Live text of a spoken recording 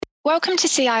Welcome to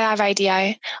CII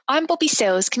Radio. I'm Bobby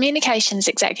Sills, Communications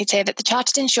Executive at the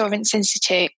Chartered Insurance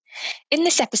Institute. In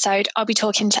this episode, I'll be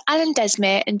talking to Alan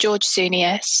Desmere and George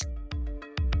Zounias.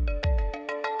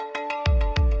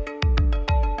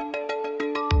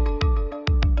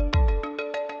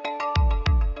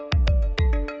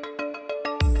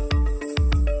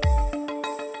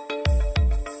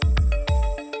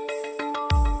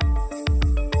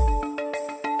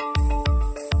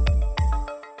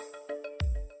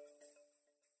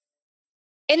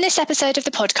 In this episode of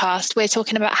the podcast, we're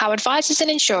talking about how advisors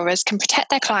and insurers can protect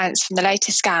their clients from the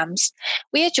latest scams.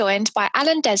 We are joined by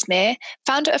Alan Desmere,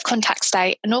 founder of Contact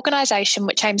State, an organisation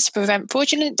which aims to prevent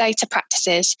fraudulent data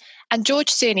practices, and George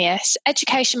Zounias,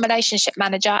 Education Relationship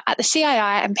Manager at the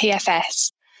CII and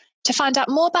PFS. To find out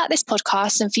more about this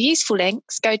podcast and for useful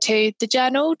links, go to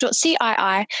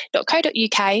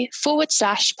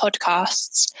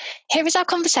thejournal.cii.co.uk/podcasts. Here is our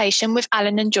conversation with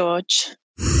Alan and George.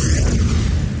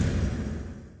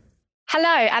 Hello,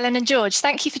 Alan and George.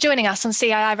 Thank you for joining us on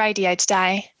CII Radio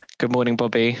today. Good morning,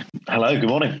 Bobby. Hello, good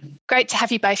morning. Great to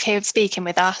have you both here speaking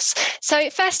with us. So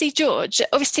firstly, George,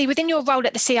 obviously within your role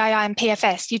at the CII and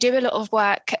PFS, you do a lot of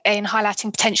work in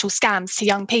highlighting potential scams to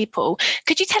young people.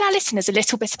 Could you tell our listeners a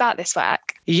little bit about this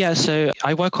work? Yeah, so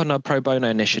I work on a pro bono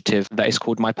initiative that is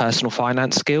called My Personal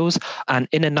Finance Skills. And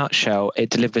in a nutshell,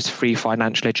 it delivers free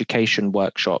financial education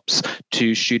workshops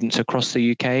to students across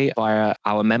the UK via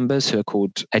our members who are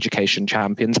called Education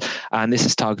Champions. And this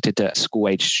is targeted at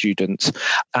school-age students.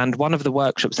 And one of the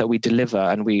workshops that we deliver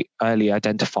and we early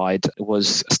identified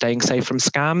was staying safe from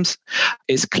scams.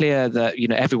 It's clear that,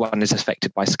 everyone is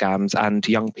affected by scams and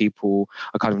young people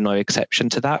are kind of no exception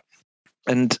to that.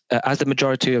 And as the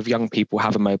majority of young people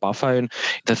have a mobile phone,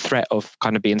 the threat of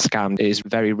kind of being scammed is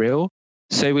very real.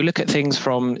 So we look at things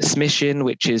from smishing,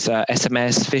 which is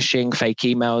SMS, phishing, fake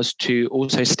emails, to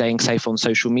also staying safe on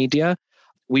social media.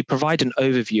 We provide an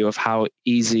overview of how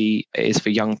easy it is for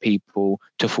young people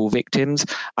to fall victims.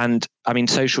 And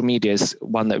social media is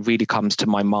one that really comes to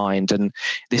my mind. And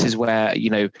this is where,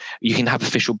 you can have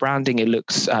official branding. It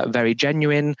looks very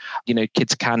genuine.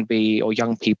 Kids can be, or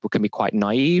young people can be quite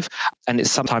naive. And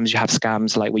it's sometimes you have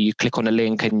scams like where you click on a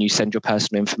link and you send your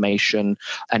personal information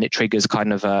and it triggers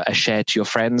kind of a share to your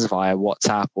friends via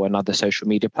WhatsApp or another social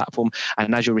media platform.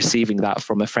 And as you're receiving that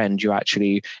from a friend, you're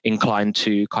actually inclined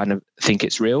to kind of think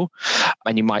it's real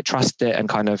and you might trust it and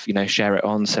kind of, share it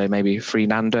on. So maybe free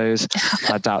Nando's.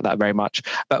 I doubt that very much.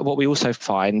 But what we also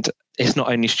find is not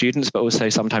only students, but also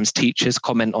sometimes teachers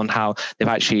comment on how they've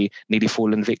actually nearly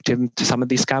fallen victim to some of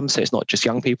these scams. So it's not just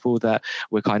young people that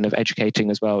we're kind of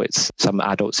educating as well. It's some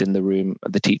adults in the room,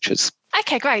 the teachers.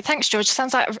 Okay, great. Thanks, George.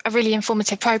 Sounds like a really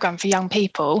informative programme for young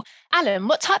people. Alan,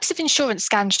 what types of insurance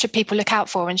scams should people look out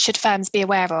for and should firms be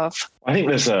aware of? I think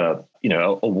there's a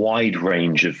wide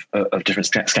range of different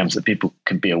scams that people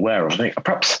can be aware of. I think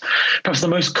perhaps the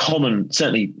most common,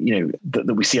 certainly,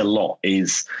 that we see a lot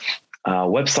is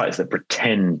websites that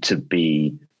pretend to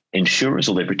be insurers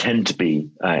or they pretend to be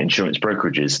insurance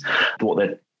brokerages. What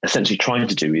they're essentially trying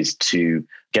to do is to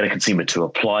get a consumer to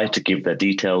apply, to give their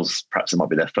details, perhaps it might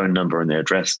be their phone number and their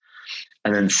address,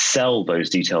 and then sell those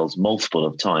details multiple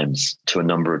of times to a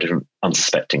number of different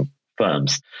unsuspecting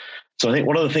firms. So I think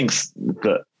one of the things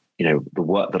that, the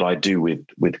work that I do with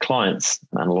clients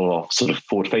and a lot of sort of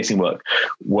forward-facing work,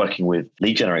 working with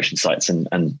lead generation sites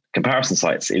and comparison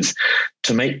sites, is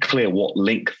to make clear what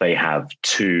link they have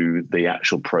to the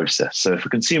actual process. So if a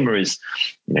consumer is,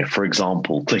 for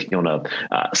example, clicking on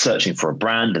searching for a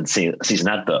brand and sees an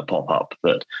advert pop up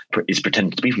that is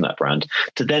pretending to be from that brand,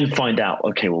 to then find out,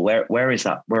 okay, well, where is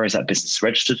that business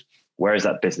registered? Where is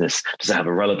that business? Does it have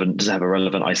a relevant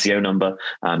ICO number?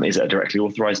 Is it a directly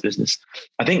authorized business?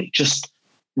 I think just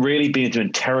really being able to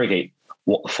interrogate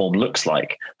what the form looks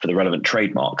like for the relevant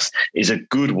trademarks is a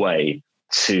good way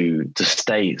to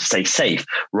stay safe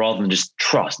rather than just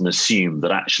trust and assume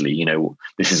that actually,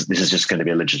 this is just going to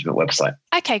be a legitimate website.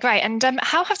 Okay, great. And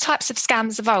how have types of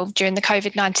scams evolved during the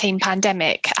COVID-19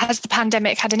 pandemic? Has the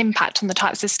pandemic had an impact on the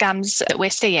types of scams that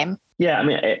we're seeing? Yeah,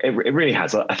 it really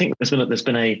has. I think there's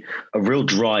been a real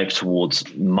drive towards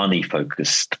money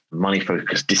focused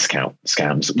discount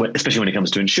scams, especially when it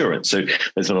comes to insurance. So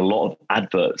there's been a lot of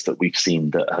adverts that we've seen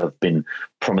that have been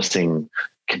promising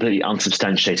completely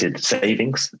unsubstantiated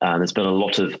savings. There's been a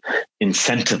lot of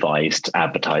incentivized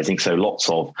advertising. So lots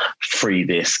of free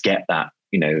this, get that,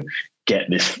 get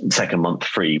this second month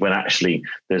free, when actually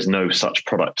there's no such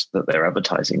product that they're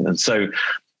advertising. And so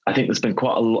I think there's been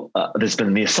quite a lot, there's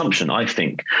been the assumption, I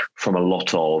think, from a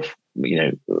lot of,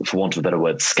 for want of a better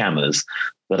word, scammers,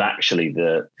 that actually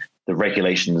the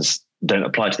regulations don't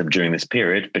apply to them during this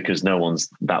period because no one's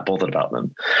that bothered about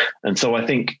them. And so I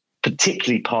think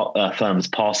particularly firms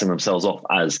passing themselves off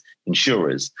as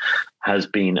insurers has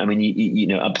been, I mean, you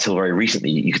know, up until very recently,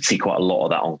 you could see quite a lot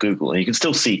of that on Google, and you can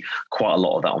still see quite a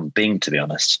lot of that on Bing, to be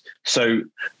honest. So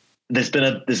there's been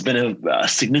a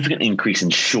significant increase in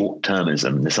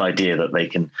short-termism, this idea that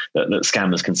that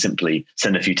scammers can simply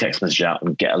send a few text messages out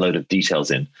and get a load of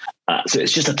details in. So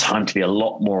it's just a time to be a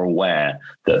lot more aware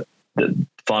that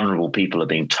vulnerable people are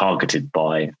being targeted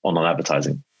by online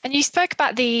advertising. And you spoke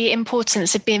about the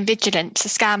importance of being vigilant to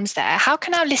scams there. How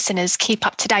can our listeners keep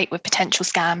up to date with potential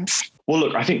scams? Well,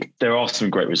 look, I think there are some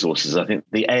great resources. I think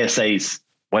the ASA's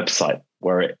website,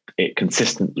 where it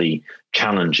consistently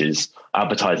challenges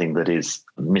advertising that is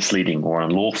misleading or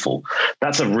unlawful,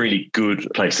 that's a really good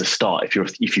place to start if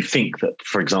you think that,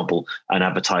 for example, an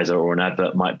advertiser or an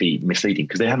advert might be misleading,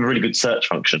 because they have a really good search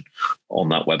function on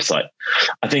that website.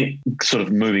 I think sort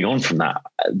of moving on from that,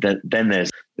 then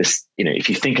there's this, you know, if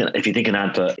you think an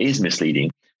advert is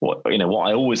misleading, what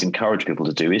I always encourage people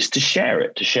to do is to share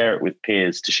it with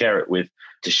peers, to share it with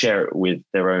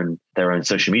their own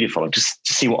social media following, just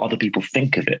to see what other people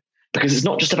think of it. Because it's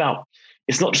not just about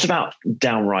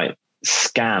downright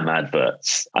scam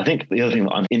adverts. I think the other thing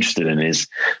that I'm interested in is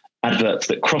adverts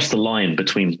that cross the line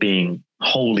between being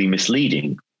wholly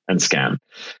misleading and scam.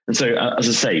 And so, as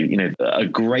I say, you know, a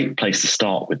great place to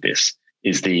start with this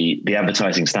is the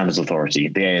Advertising Standards Authority,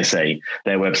 the ASA.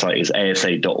 Their website is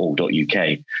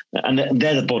asa.org.uk. And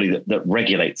they're the body that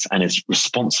regulates and is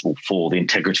responsible for the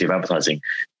integrity of advertising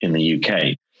in the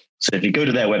UK. So if you go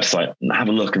to their website and have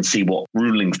a look and see what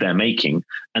rulings they're making,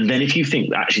 and then if you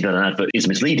think actually that an advert is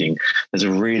misleading, there's a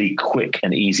really quick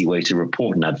and easy way to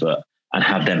report an advert and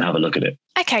have them have a look at it.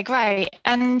 Okay, great.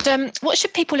 And what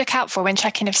should people look out for when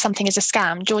checking if something is a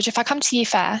scam? George, if I come to you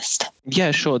first. Yeah,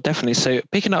 sure, definitely. So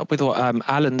picking up with what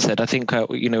Alan said, I think,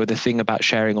 the thing about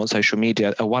sharing on social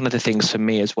media, one of the things for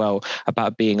me as well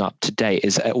about being up to date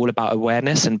is all about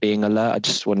awareness and being alert. I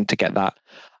just wanted to get that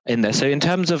in there. So in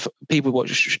terms of people, what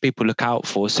should people look out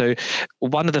for? So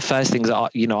one of the first things that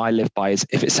I live by is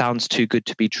if it sounds too good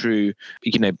to be true,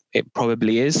 it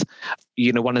probably is.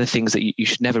 One of the things that you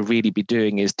should never really be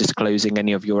doing is disclosing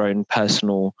any of your own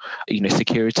personal,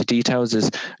 security details, as,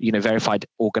 verified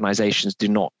organizations do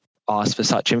not ask for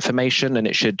such information, and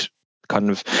it should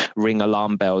kind of ring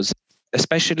alarm bells,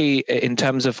 especially in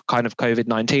terms of kind of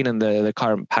COVID-19 and the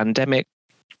current pandemic.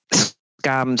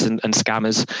 Scams and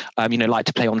scammers, like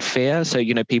to play on fear. So,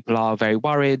 people are very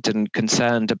worried and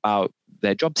concerned about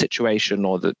their job situation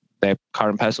or their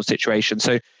current personal situation.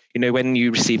 So, when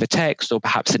you receive a text or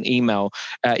perhaps an email,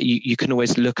 you can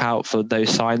always look out for those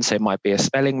signs. So it might be a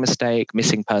spelling mistake,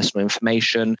 missing personal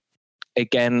information.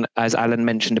 Again, as Alan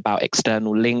mentioned about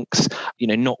external links,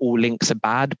 not all links are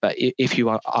bad, but if you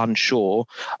are unsure,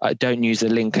 don't use the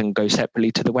link and go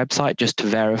separately to the website just to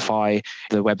verify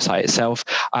the website itself.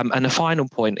 And the final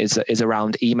point is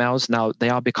around emails. Now, they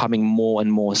are becoming more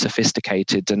and more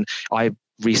sophisticated, and I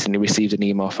recently received an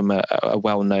email from a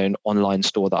well-known online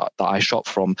store that I shop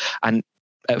from, and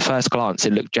at first glance,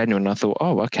 it looked genuine. I thought,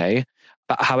 oh, okay.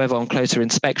 But however, on closer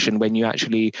inspection, when you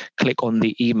actually click on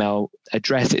the email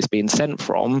address it's being sent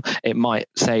from, it might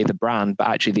say the brand, but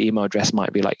actually the email address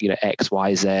might be like,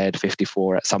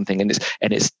 XYZ54 at something, and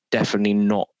it's definitely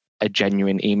not a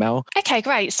genuine email. Okay,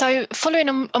 great. So following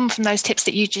on from those tips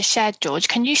that you just shared, George,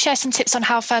 can you share some tips on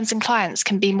how firms and clients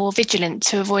can be more vigilant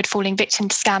to avoid falling victim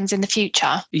to scams in the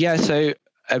future? Yeah, so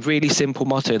a really simple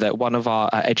motto that one of our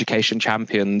education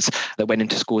champions that went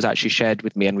into schools actually shared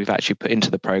with me, and we've actually put into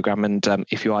the program. And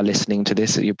if you are listening to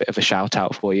this, a bit of a shout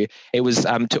out for you. It was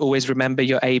to always remember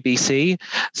your ABC.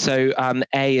 So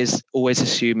A is always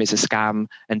assume it's a scam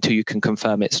until you can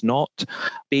confirm it's not.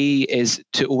 B is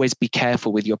to always be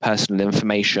careful with your personal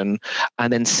information.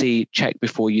 And then C, check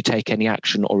before you take any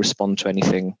action or respond to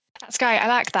anything. That's great. I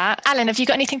like that. Alan, have you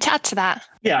got anything to add to that?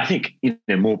 Yeah, I think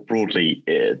more broadly,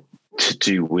 to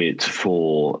do with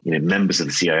for members of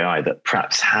the CII that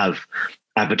perhaps have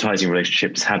advertising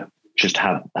relationships, have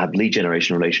lead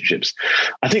generation relationships.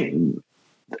 I think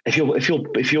if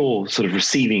you're sort of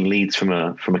receiving leads from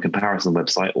a comparison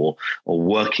website or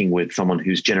working with someone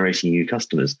who's generating new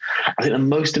customers, I think the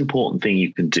most important thing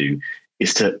you can do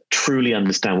is to truly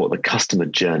understand what the customer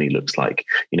journey looks like.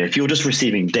 If you're just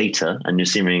receiving data and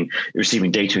you're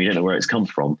receiving data and you don't know where it's come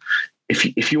from,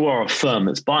 if you are a firm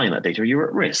that's buying that data, you're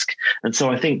at risk. And so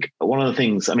I think one of the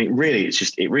things, really,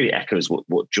 it really echoes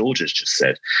what George has just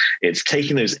said. It's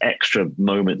taking those extra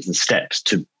moments and steps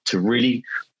to really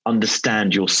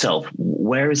understand yourself.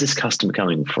 Where is this customer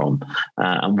coming from?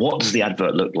 And what does the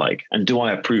advert look like? And do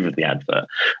I approve of the advert?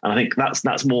 And I think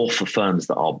that's more for firms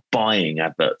that are buying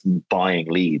adverts and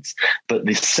buying leads. But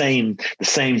the same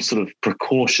sort of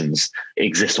precautions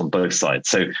exist on both sides.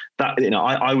 So that,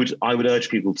 I would urge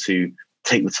people to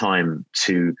take the time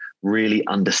to really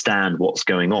understand what's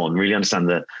going on, really understand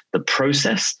the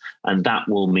process, and that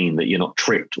will mean that you're not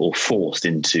tricked or forced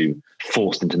into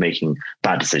making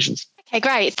bad decisions. Okay,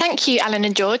 great. Thank you, Alan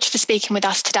and George, for speaking with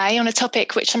us today on a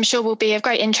topic which I'm sure will be of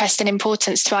great interest and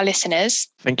importance to our listeners.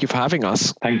 Thank you for having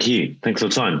us. Thank you. Thanks for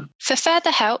your time. For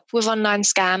further help with online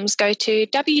scams, go to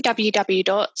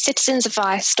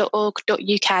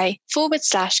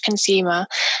www.citizensadvice.org.uk/consumer.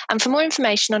 And for more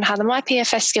information on how the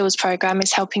MyPFS Skills programme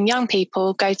is helping young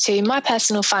people, go to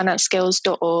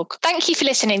mypersonalfinanceskills.org. Thank you for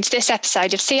listening to this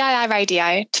episode of CII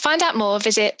Radio. To find out more,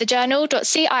 visit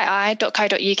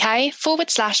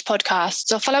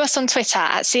thejournal.cii.co.uk/podcasts or follow us on Twitter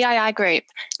at CII Group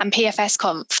and PFS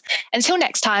Conf. Until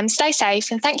next time, stay safe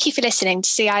and thank you for listening to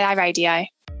CII Radio.